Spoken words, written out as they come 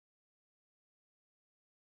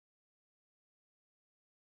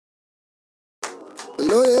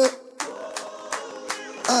Oh yeah.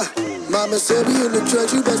 Mama said we in the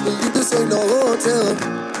church, you best believe this ain't no hotel.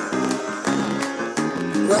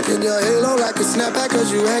 Rocking your halo like a snapback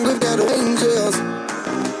cause you hang with ghetto angels.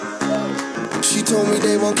 She told me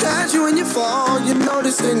they won't catch you when you fall, you know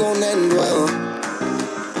this thing gon' end well.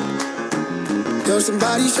 Heard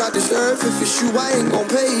somebody shot the sheriff, if it's you I ain't gon'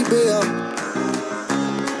 pay bail.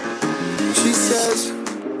 She says,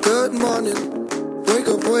 good morning, wake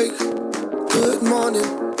up, wake. Good morning,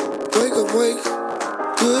 wake up, wake.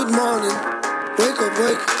 Good morning, wake up,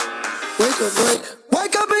 wake. Wake up, wake.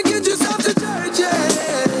 Wake up and get yourself to church,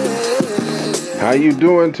 yeah. How you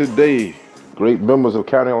doing today, great members of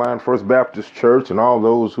County Line First Baptist Church and all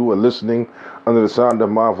those who are listening under the sound of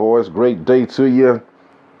my voice? Great day to you.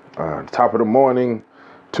 Top of the morning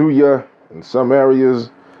to you in some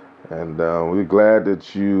areas. And we're glad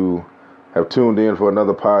that you have tuned in for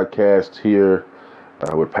another podcast here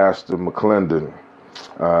with Pastor McClendon.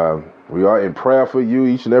 We are in prayer for you,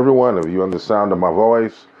 each and every one of you, under the sound of my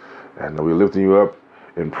voice. And we're lifting you up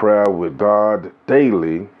in prayer with God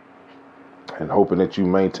daily and hoping that you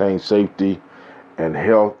maintain safety and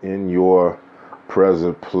health in your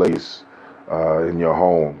present place in your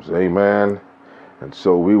homes. Amen. And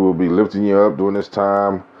so we will be lifting you up during this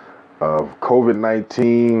time of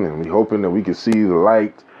COVID-19, and we're hoping that we can see the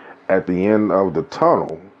light at the end of the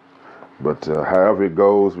tunnel. But however it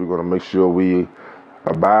goes, we're going to make sure we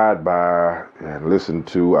abide by and listen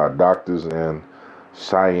to our doctors and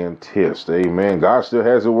scientists. Amen. God still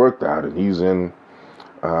has it worked out, and He's in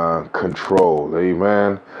control.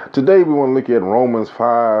 Amen. Today we want to look at Romans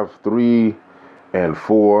 5:3 and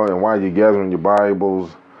 4. And while you're gathering your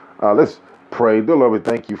Bibles, let's pray. Dear Lord, we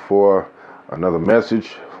thank you for another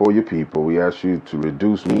message for your people. We ask you to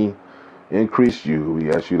reduce me, increase you.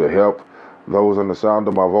 We ask you to help those on the sound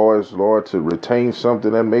of my voice, Lord, to retain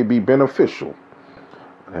something that may be beneficial,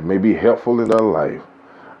 that may be helpful in their life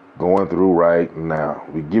going through right now.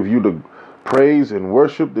 We give you the praise and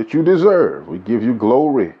worship that you deserve. We give you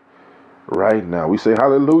glory right now. We say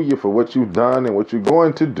hallelujah for what you've done and what you're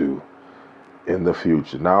going to do in the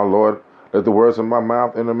future. Now, Lord, let the words of my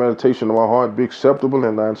mouth and the meditation of my heart be acceptable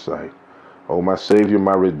in thine sight. Oh, my Savior,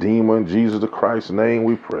 my Redeemer, in Jesus the Christ's name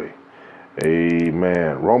we pray.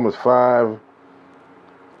 Amen. Romans 5,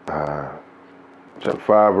 chapter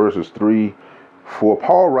 5, verses 3, 4.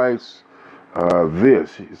 Paul writes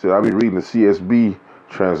this. He said, I'll be reading the CSB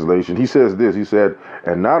translation. He says this. He said,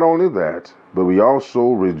 and not only that, but we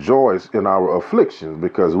also rejoice in our afflictions,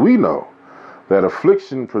 because we know that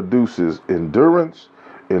affliction produces endurance.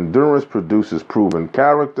 Endurance produces proven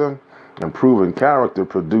character, and proven character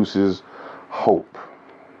produces hope.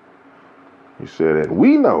 He said, and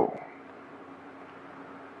we know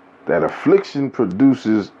that affliction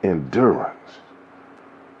produces endurance.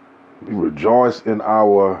 We rejoice in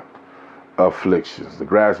our afflictions. The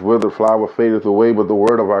grass withereth, flower fadeth away, but the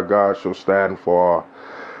word of our God shall stand forever.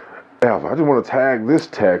 I just want to tag this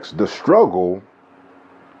text. The struggle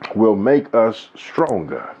will make us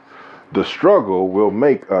stronger. The struggle will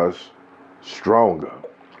make us stronger.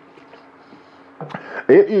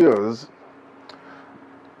 It is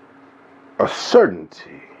a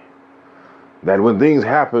certainty that when things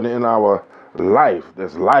happen in our life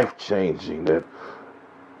that's life-changing, that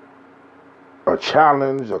a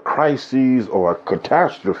challenge, a crisis, or a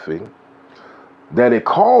catastrophe, that it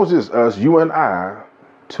causes us, you and I,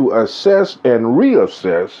 to assess and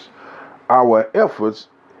reassess our efforts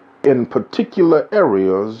in particular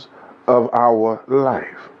areas of our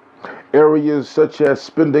life. Areas such as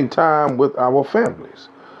spending time with our families,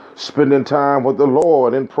 spending time with the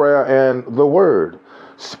Lord in prayer and the Word,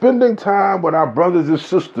 spending time with our brothers and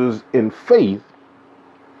sisters in faith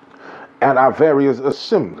at our various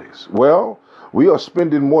assemblies. Well, we are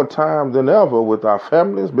spending more time than ever with our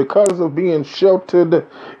families because of being sheltered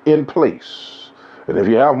in place. And if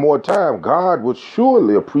you have more time, God would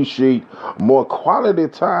surely appreciate more quality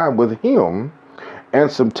time with Him and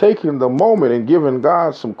some taking the moment and giving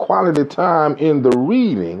God some quality time in the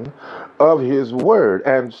reading of His Word.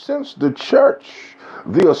 And since the church,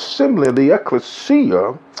 the assembly, the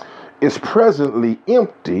ecclesia, is presently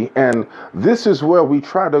empty, and this is where we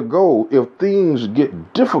try to go if things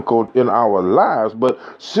get difficult in our lives. But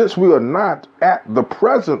since we are not at the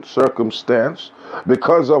present circumstance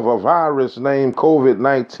because of a virus named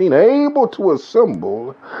COVID-19 able to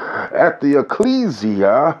assemble at the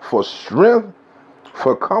ecclesia for strength,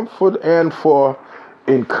 for comfort, and for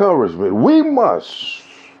encouragement, we must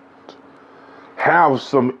have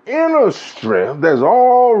some inner strength that's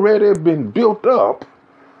already been built up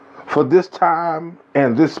for this time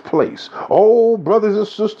and this place. Oh, brothers and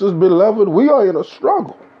sisters, beloved, we are in a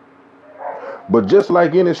struggle. But just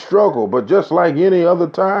like any struggle, but just like any other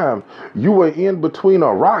time you were in between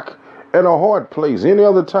a rock and a hard place, any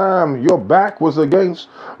other time your back was against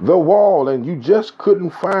the wall and you just couldn't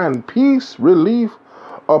find peace, relief,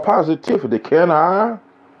 or positivity, can I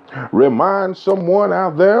remind someone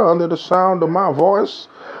out there under the sound of my voice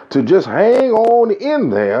to just hang on in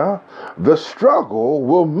there? The struggle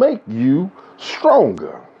will make you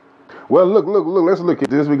stronger. Well, look, let's look at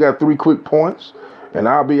this. We got 3 quick points, and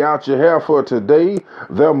I'll be out your hair for today.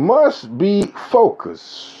 There must be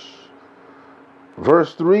focus.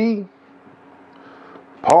 Verse 3,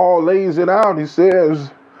 Paul lays it out. He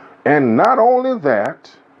says, and not only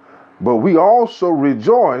that, but we also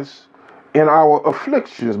rejoice in our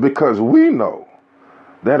afflictions, because we know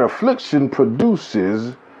that affliction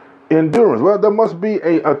produces endurance. Well, there must be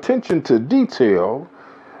a attention to detail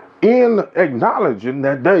in acknowledging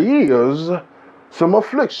that there is some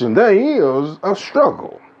affliction, there is a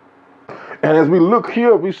struggle. And as we look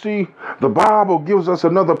here, we see the Bible gives us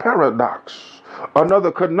another paradox,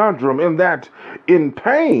 another conundrum, in that in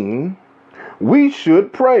pain we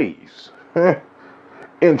should praise.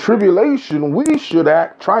 In tribulation, we should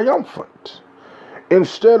act triumphant.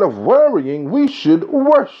 Instead of worrying, we should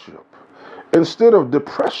worship. Instead of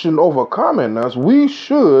depression overcoming us, we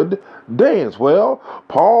should dance. Well,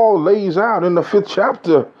 Paul lays out in the 5th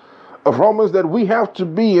chapter of Romans that we have to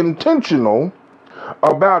be intentional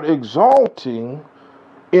about exalting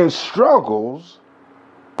in struggles,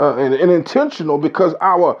 and intentional because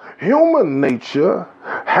our human nature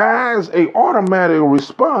has an automatic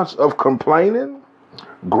response of complaining,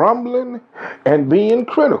 grumbling, and being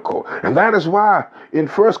critical. And that is why in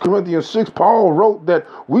 1 Corinthians 6, Paul wrote that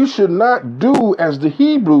we should not do as the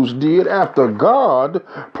Hebrews did after God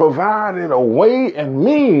provided a way and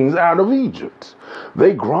means out of Egypt.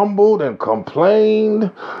 They grumbled and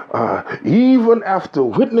complained even after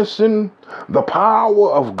witnessing the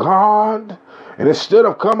power of God. And instead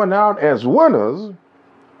of coming out as winners,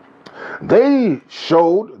 they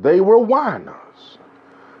showed they were whiners.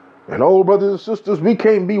 And old brothers and sisters, we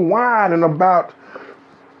can't be whining about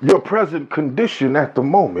your present condition at the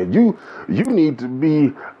moment. You need to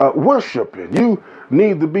be worshiping. You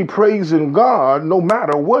need to be praising God no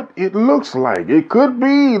matter what it looks like. It could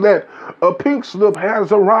be that a pink slip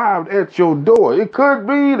has arrived at your door. It could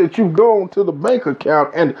be that you've gone to the bank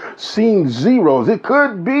account and seen zeros. It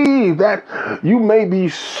could be that you may be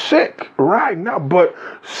sick right now, but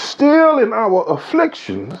still in our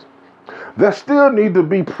afflictions, there still need to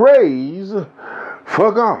be praise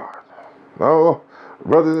for God. Oh,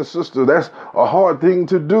 brothers and sisters, that's a hard thing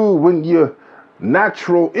to do when your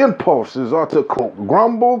natural impulses are to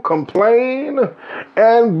grumble, complain,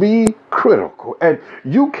 and be critical. And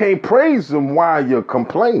you can't praise Him while you're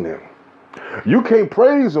complaining. You can't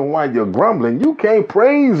praise Him while you're grumbling. You can't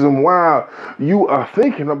praise Him while you are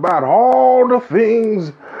thinking about all the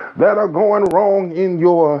things that are going wrong in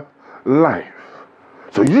your life.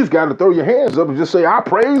 So you just got to throw your hands up and just say, I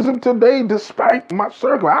praise Him today despite my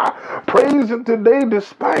circle. I praise Him today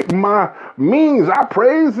despite my means. I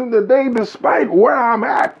praise Him today despite where I'm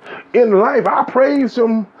at in life. I praise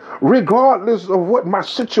Him regardless of what my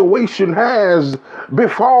situation has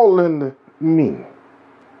befallen me.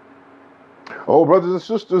 Oh, brothers and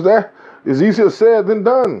sisters, that is easier said than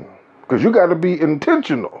done, because you got to be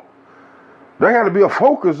intentional. There got to be a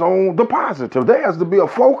focus on the positive. There has to be a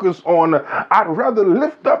focus on, I'd rather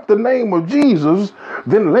lift up the name of Jesus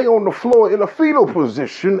than lay on the floor in a fetal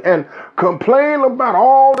position and complain about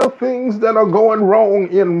all the things that are going wrong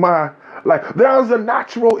in my life. There's a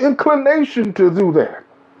natural inclination to do that.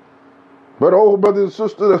 But, oh, brothers and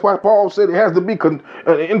sisters, that's why Paul said it has to be an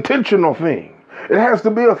intentional thing. It has to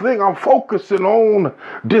be a thing I'm focusing on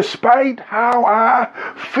despite how I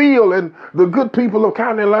feel. And the good people of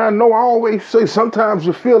County Line know I always say sometimes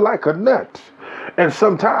you feel like a nut and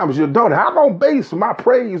sometimes you don't. I don't base my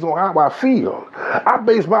praise on how I feel. I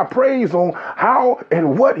base my praise on how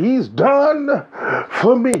and what He's done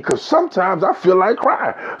for me. Because sometimes I feel like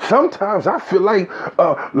crying. Sometimes I feel like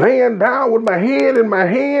laying down with my head in my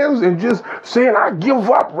hands and just saying I give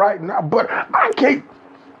up right now. But I can't.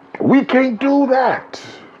 We can't do that.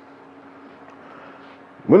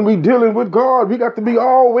 When we dealing with God, we got to be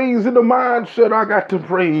always in the mindset, I got to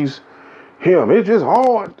praise Him. It's just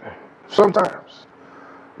hard sometimes.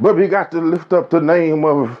 But we got to lift up the name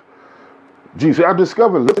of Jesus. I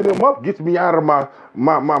discovered lifting Him up gets me out of my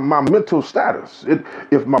mental status.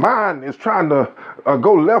 If my mind is trying to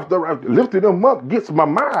go left or right, lifting Him up gets my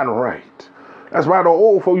mind right. That's why the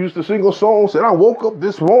old folk used to sing a song, said, I woke up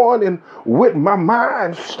this morning with my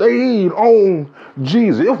mind stayed on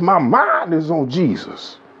Jesus. If my mind is on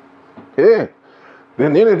Jesus, then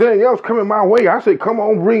then anything else coming my way, I say, come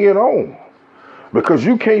on, bring it on. Because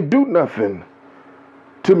you can't do nothing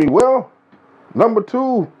to me. Well, number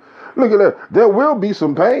two, look at that. There will be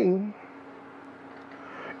some pain.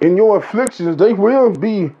 In your afflictions, there will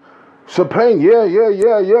be some pain. Yeah.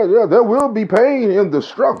 There will be pain in the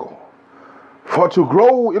struggle. For to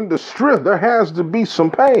grow in the strength, there has to be some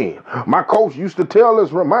pain. My coach used to tell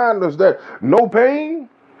us, remind us that no pain,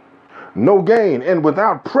 no gain. And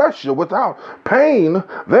without pressure, without pain,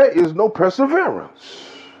 there is no perseverance.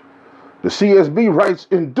 The CSB writes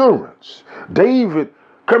endurance. David,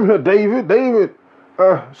 come here, David. David,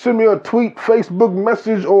 send me a tweet, Facebook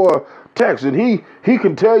message, or text, and he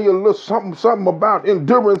can tell you a little something about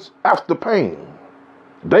endurance after pain.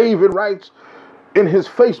 David writes in his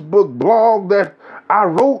Facebook blog that I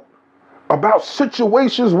wrote about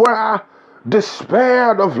situations where I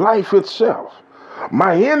despaired of life itself.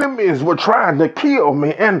 My enemies were trying to kill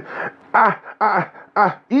me, and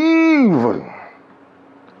I even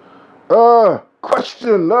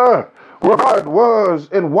questioned what God was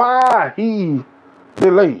and why he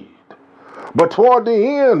delayed. But toward the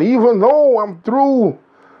end, even though I'm through,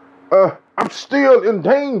 I'm still in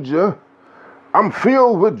danger, I'm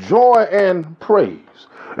filled with joy and praise.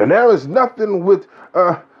 And there is nothing with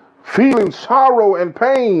feeling sorrow and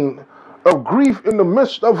pain of grief in the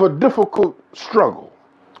midst of a difficult struggle.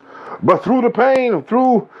 But through the pain,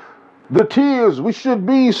 through the tears, we should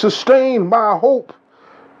be sustained by hope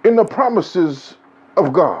in the promises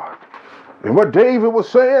of God. And what David was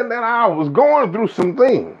saying, that I was going through some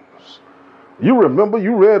things. You remember,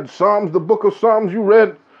 you read Psalms, the book of Psalms, you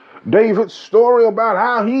read David's story about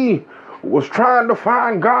how he was trying to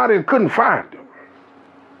find God and couldn't find him.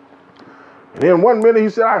 And then one minute he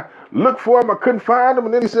said, I looked for him, I couldn't find him.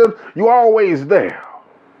 And then he said, you're always there.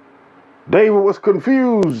 David was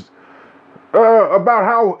confused about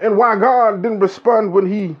how and why God didn't respond when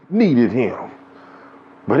he needed him.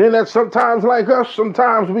 But in that, sometimes like us,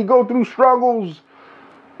 sometimes we go through struggles,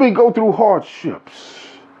 we go through hardships.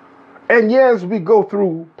 And yes, we go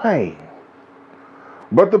through pain.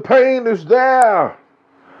 But the pain is there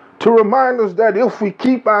to remind us that if we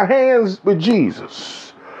keep our hands with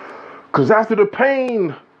Jesus, because after the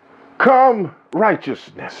pain come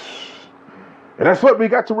righteousness. And that's what we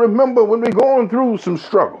got to remember when we're going through some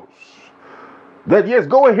struggles. That yes,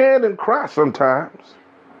 go ahead and cry sometimes.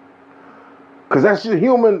 Because that's your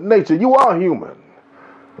human nature. You are human.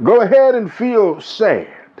 Go ahead and feel sad.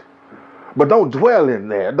 But don't dwell in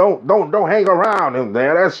there. Don't hang around in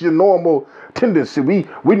there. That's your normal tendency. We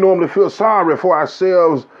normally feel sorry for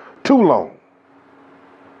ourselves too long.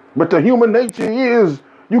 But the human nature is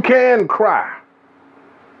you can cry.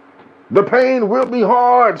 The pain will be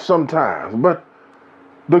hard sometimes. But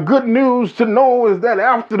the good news to know is that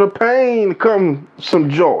after the pain comes some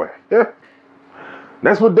joy. Yeah?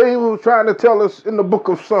 That's what David was trying to tell us in the book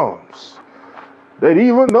of Psalms. That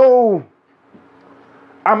even though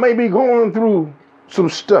I may be going through some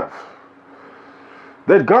stuff,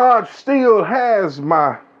 that God still has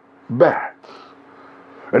my back.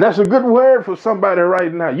 And that's a good word for somebody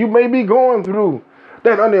right now. You may be going through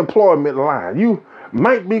that unemployment line. You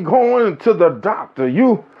might be going to the doctor.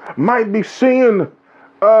 You might be seeing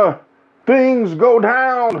things go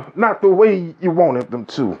down not the way you wanted them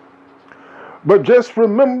to. But just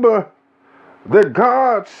remember that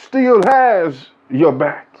God still has your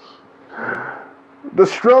back. The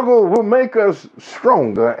struggle will make us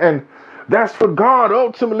stronger, and that's what God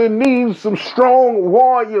ultimately needs, some strong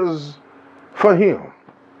warriors for him.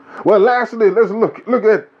 Well, lastly, let's look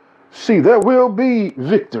at, there will be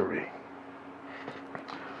victory.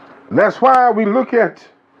 And that's why we look at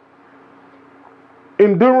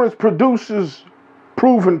endurance produces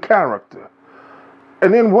proven character.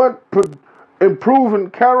 And then what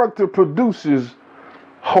proven character produces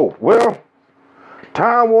hope. Well,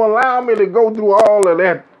 time won't allow me to go through all of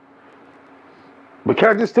that. But can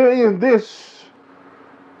I just tell you this?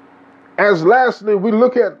 As lastly, we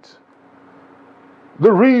look at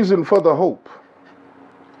the reason for the hope.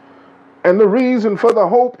 And the reason for the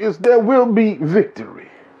hope is there will be victory.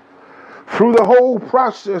 Through the whole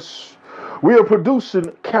process, we are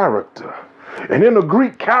producing character. And in the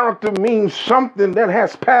Greek, character means something that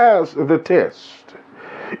has passed the test.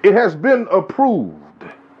 It has been approved.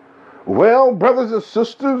 Well, brothers and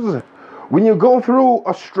sisters, when you go through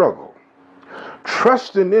a struggle,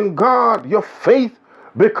 trusting in God, your faith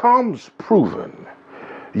becomes proven.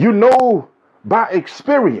 You know by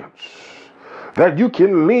experience that you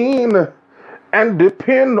can lean and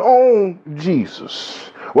depend on Jesus.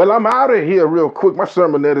 Well, I'm out of here real quick. My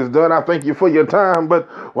sermonette is done. I thank you for your time. But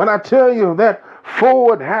when I tell you that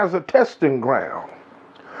Ford has a testing ground,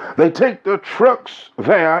 They take the trucks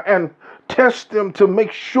there and test them to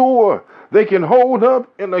make sure they can hold up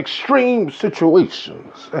in extreme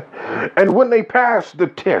situations. And when they pass the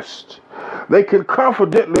test, they can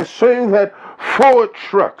confidently say that Ford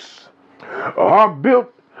trucks are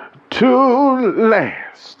built to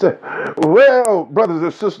last. Well, brothers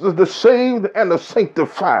and sisters, the saved and the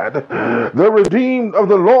sanctified, the redeemed of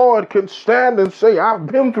the Lord can stand and say, I've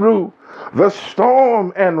been through the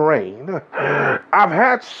storm and rain. I've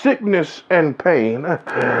had sickness and pain.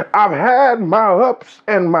 I've had my ups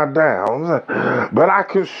and my downs, but I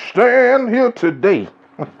can stand here today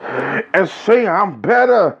and say I'm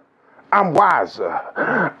better, I'm wiser,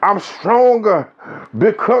 I'm stronger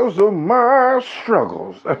because of my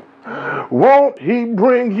struggles. Won't he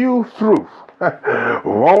bring you through?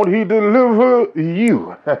 Won't he deliver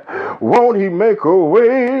you? Won't he make a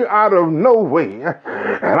way out of no way?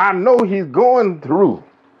 And I know he's going through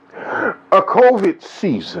a COVID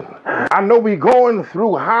season. I know we're going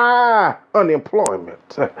through high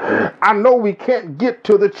unemployment. I know we can't get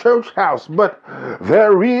to the church house, but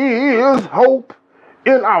there is hope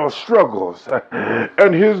in our struggles,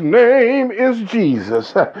 and his name is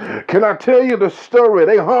Jesus. Can I tell you the story?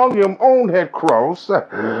 They hung him on that cross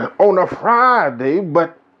on a Friday,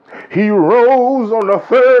 but he rose on the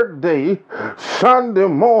third day, Sunday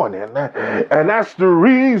morning, and that's the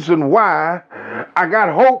reason why I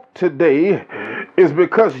got hope today, is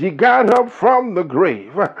because he got up from the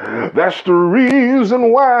grave. That's the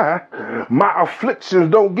reason why my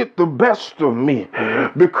afflictions don't get the best of me,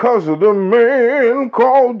 because of the man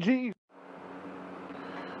called Jesus.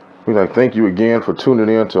 We'd like to thank you again for tuning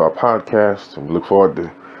in to our podcast. We look forward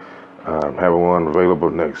to having one available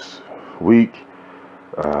next week.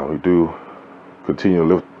 We do continue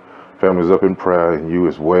to lift families up in prayer, and you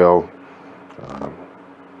as well.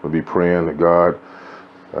 We'll be praying that God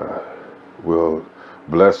will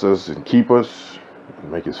bless us and keep us,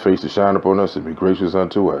 and make his face to shine upon us and be gracious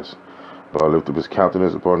unto us. Lord, lift up his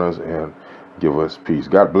countenance upon us and give us peace.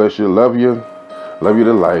 God bless you. Love you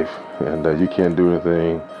to life, and you can't do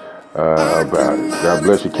anything about it. God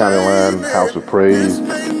bless you, County Line House of Praise,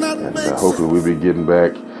 and hopefully we'll be getting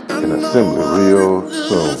back in assembly real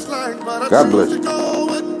soon. God bless you.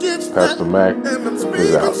 Pastor Mac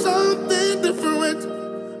is out.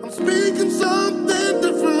 I'm speaking something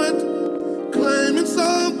different, claiming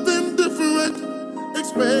something different,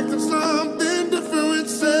 expecting something different.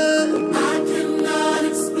 Say, I cannot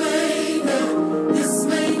explain it. This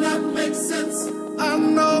may not make sense. I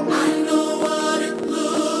know what it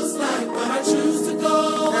looks like, but I choose to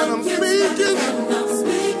go. And I'm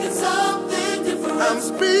speaking something different. I'm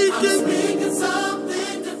speaking.